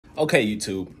Okay,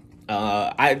 YouTube.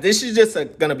 This is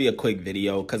just gonna be a quick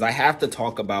video because I have to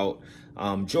talk about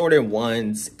Jordan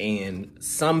 1s, and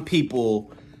some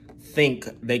people think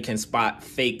they can spot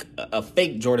a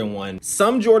fake Jordan 1.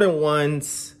 Some Jordan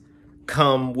 1s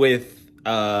come with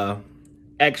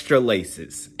extra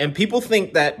laces, and people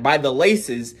think that by the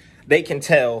laces they can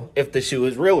tell if the shoe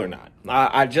is real or not.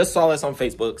 I just saw this on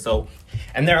Facebook,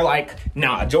 and they're like,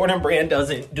 nah, Jordan Brand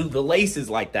doesn't do the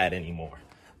laces like that anymore.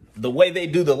 The way they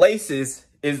do the laces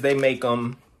is they make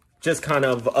them just kind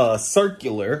of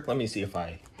circular. Let me see if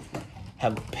I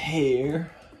have a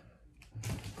pair.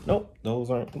 Nope,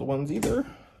 those aren't the ones either.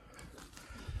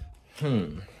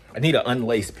 I need an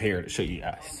unlaced pair to show you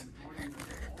guys.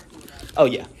 Oh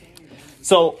yeah.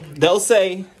 So they'll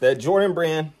say that Jordan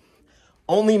Brand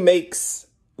only makes,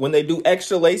 when they do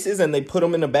extra laces and they put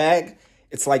them in a bag,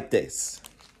 it's like this.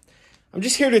 I'm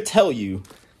just here to tell you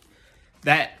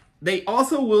that they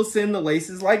also will send the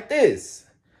laces like this.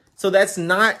 So that's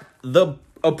not the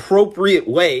appropriate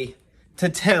way to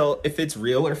tell if it's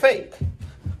real or fake.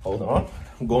 Hold on,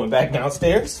 I'm going back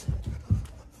downstairs.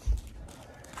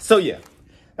 So yeah,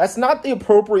 that's not the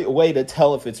appropriate way to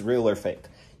tell if it's real or fake.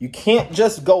 You can't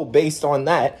just go based on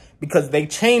that because they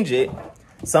change it.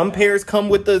 Some pairs come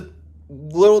with the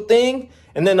little thing,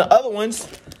 and then the other ones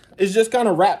is just kind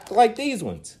of wrapped like these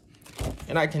ones.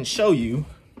 And I can show you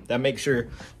that, make sure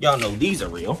y'all know these are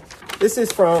real. This is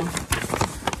from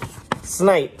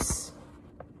Snipes,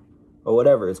 or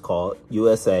whatever it's called,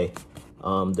 USA,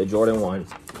 the Jordan 1,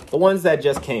 the ones that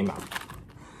just came out.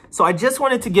 So I just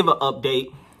wanted to give an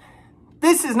update.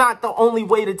 This is not the only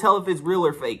way to tell if it's real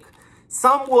or fake.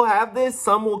 Some will have this,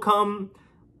 some will come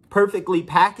perfectly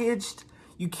packaged.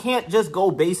 You can't just go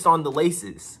based on the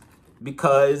laces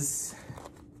because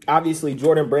obviously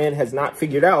Jordan Brand has not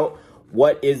figured out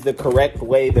what is the correct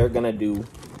way they're gonna do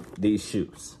these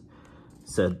shoes.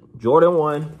 So Jordan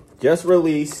 1 just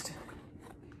released.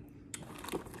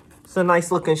 It's a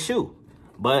nice looking shoe,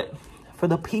 but for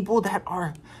the people that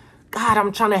are, God,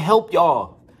 I'm trying to help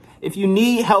y'all. If you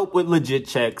need help with legit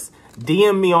checks,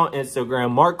 DM me on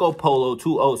Instagram, Marco Polo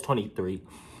 2023.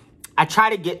 I try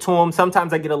to get to them.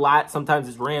 Sometimes I get a lot. Sometimes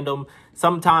it's random.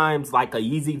 Sometimes like a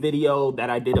Yeezy video that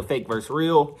I did a fake versus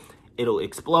real, it'll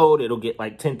explode. It'll get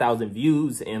like 10,000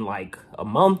 views in like a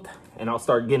month, and I'll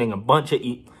start getting a bunch of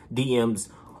DMs.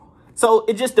 So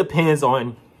it just depends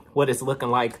on what it's looking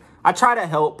like. I try to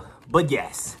help, but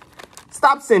yes,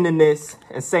 stop sending this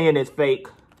and saying it's fake.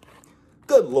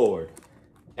 Good Lord.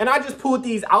 And I just pulled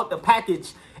these out the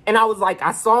package, and I was like,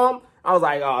 I saw them. I was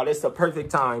like, oh, this is a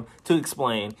perfect time to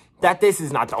explain that this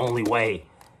is not the only way.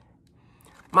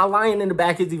 My lion in the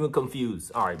back is even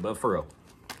confused. All right, but for real,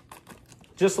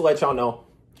 just to let y'all know,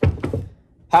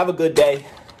 have a good day.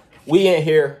 We in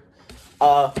here.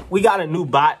 We got a new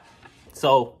bot,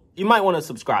 so you might want to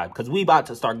subscribe because we about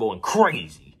to start going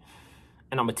crazy.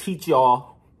 And I'm going to teach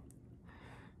y'all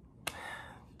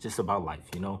just about life,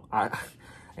 you know.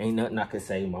 Ain't nothing I can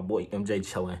say. My boy MJ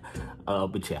chilling.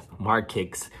 But yeah, Mark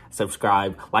Kicks.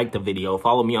 Subscribe, like the video,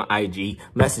 follow me on IG,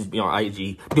 message me on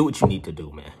IG. Do what you need to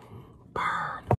do, man.